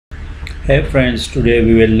Hey friends, today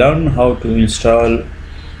we will learn how to install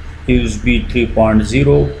USB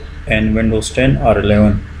 3.0 and Windows 10 or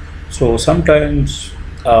 11. So sometimes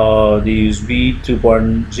the USB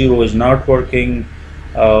 3.0 is not working,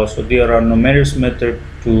 so there are numerous methods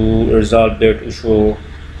to resolve that issue.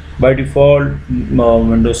 By default,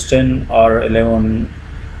 Windows 10 or 11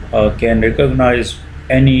 can recognize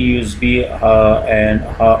any USB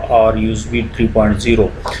or USB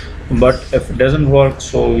 3.0, but if it doesn't work,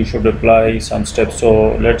 so we should apply some steps.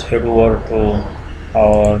 So let's head over to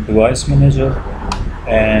our device manager,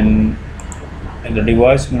 and in the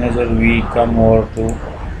device manager we come over to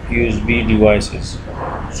USB devices.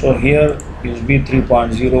 So here USB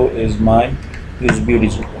 3.0 is my USB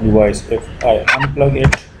device. If I unplug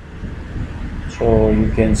it, so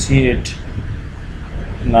you can see it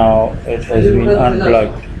now, it has been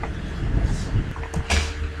unplugged.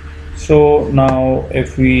 So now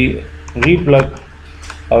if we replug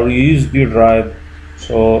our USB drive,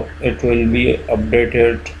 so it will be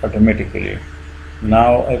updated automatically.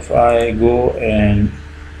 Now if I go and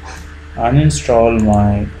uninstall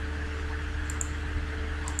my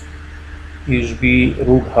USB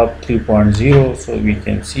root hub 3.0, so we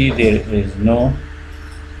can see there is no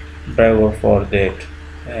driver for that.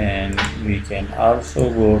 And we can also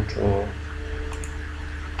go to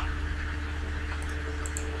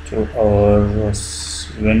our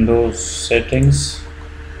Windows settings.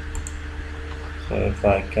 So if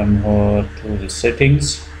I come over to the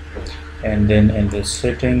settings, and then in the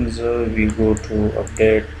settings we go to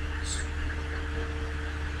update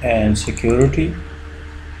and security.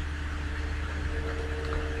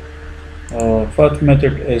 First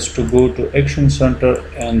method is to go to Action Center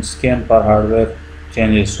and scan for hardware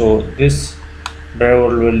changes. So this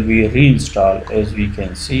driver will be reinstalled, as we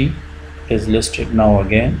can see it is listed now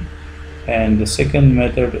again. And the second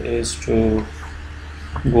method is to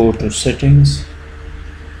go to settings.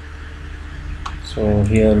 So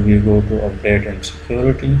here we go to update and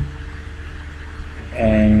security,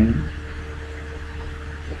 and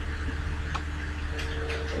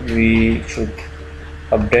we should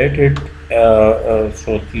update it,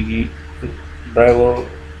 so the driver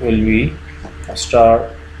will be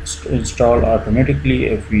installed automatically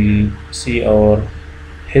if we see our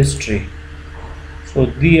history. So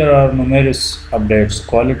there are numerous updates: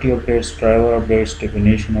 quality updates, driver updates,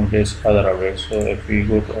 definition updates, other updates. So if we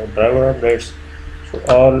go to our driver updates, so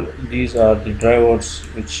all these are the drivers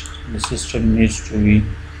which the system needs to be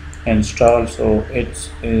installed. So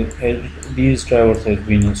these drivers have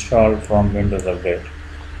been installed from Windows Update.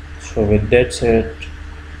 So with that said,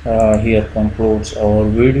 here concludes our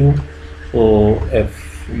video. So if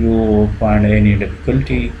you find any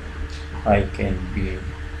difficulty, I can be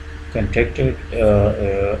contacted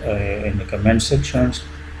in the comment sections,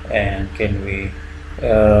 and can we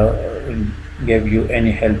give you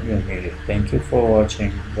any help you need. Thank you for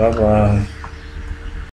watching. Bye bye.